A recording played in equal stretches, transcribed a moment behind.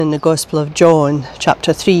In the Gospel of John,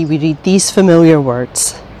 chapter 3, we read these familiar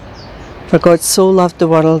words. For God so loved the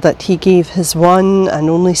world that he gave his one and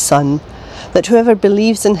only Son, that whoever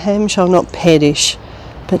believes in him shall not perish,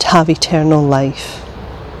 but have eternal life.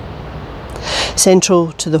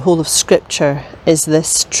 Central to the whole of Scripture is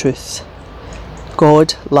this truth.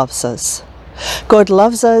 God loves us. God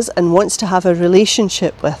loves us and wants to have a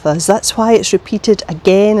relationship with us. That's why it's repeated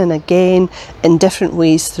again and again in different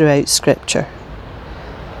ways throughout Scripture.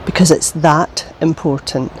 Because it's that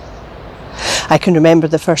important. I can remember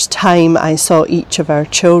the first time I saw each of our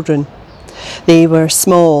children. They were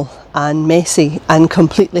small and messy and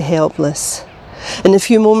completely helpless. In the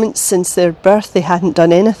few moments since their birth, they hadn't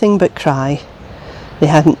done anything but cry. They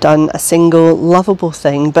hadn't done a single lovable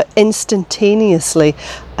thing, but instantaneously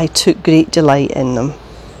I took great delight in them.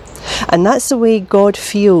 And that's the way God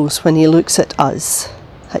feels when he looks at us,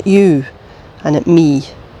 at you and at me.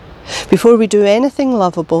 Before we do anything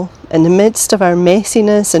lovable, in the midst of our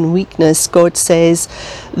messiness and weakness, God says,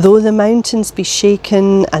 though the mountains be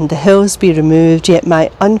shaken and the hills be removed, yet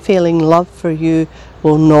my unfailing love for you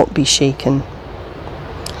will not be shaken.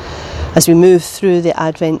 As we move through the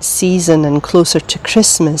Advent season and closer to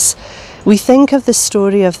Christmas, we think of the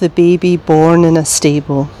story of the baby born in a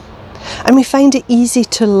stable, and we find it easy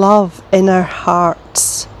to love in our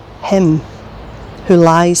hearts him who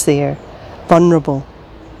lies there, vulnerable.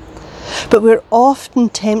 But we're often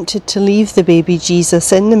tempted to leave the baby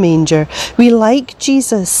Jesus in the manger. We like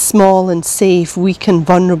Jesus small and safe, weak and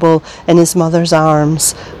vulnerable in his mother's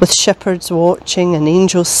arms, with shepherds watching and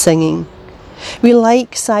angels singing. We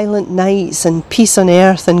like silent nights and peace on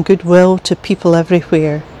earth and goodwill to people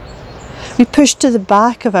everywhere. We push to the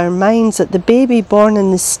back of our minds that the baby born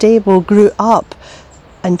in the stable grew up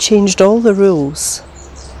and changed all the rules.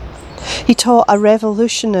 He taught a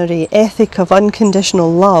revolutionary ethic of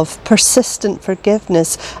unconditional love, persistent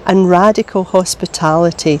forgiveness, and radical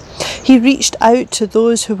hospitality. He reached out to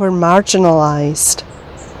those who were marginalised.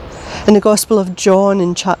 In the Gospel of John,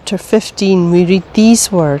 in chapter 15, we read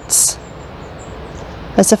these words.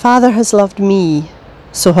 As the Father has loved me,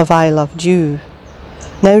 so have I loved you.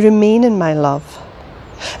 Now remain in my love.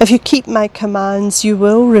 If you keep my commands, you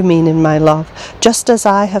will remain in my love, just as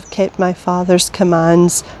I have kept my Father's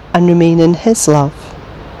commands and remain in his love.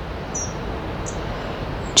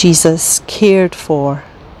 Jesus cared for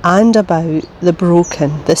and about the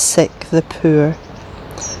broken, the sick, the poor,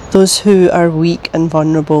 those who are weak and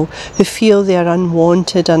vulnerable, who feel they are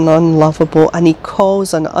unwanted and unlovable, and he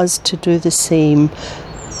calls on us to do the same,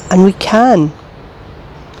 and we can.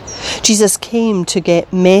 Jesus came to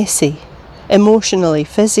get messy, emotionally,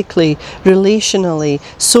 physically, relationally,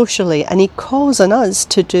 socially, and he calls on us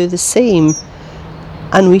to do the same,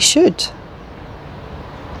 and we should.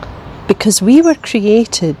 Because we were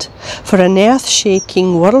created for an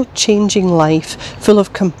earth-shaking, world-changing life full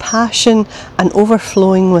of compassion and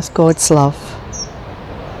overflowing with God's love.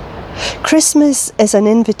 Christmas is an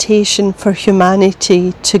invitation for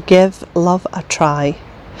humanity to give love a try,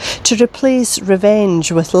 to replace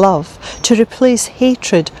revenge with love, to replace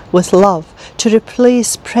hatred with love, to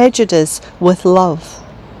replace prejudice with love.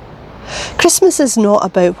 Christmas is not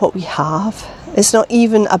about what we have. It's not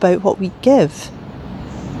even about what we give.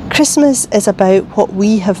 Christmas is about what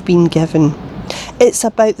we have been given. It's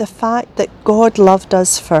about the fact that God loved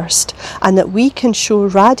us first and that we can show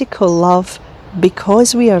radical love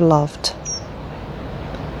because we are loved.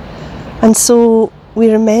 And so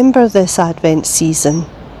we remember this Advent season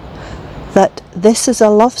that this is a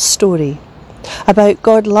love story about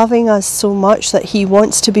God loving us so much that he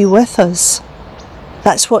wants to be with us.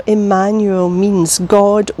 That's what Emmanuel means,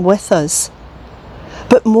 God with us.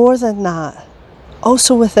 But more than that,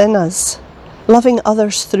 also within us, loving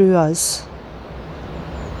others through us.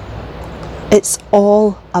 It's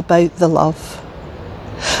all about the love.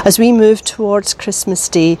 As we move towards Christmas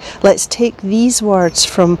Day, let's take these words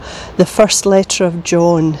from the first letter of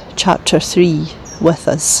John, chapter 3, with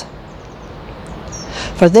us.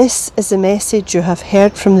 For this is the message you have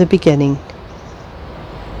heard from the beginning.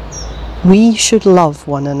 We should love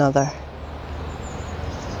one another.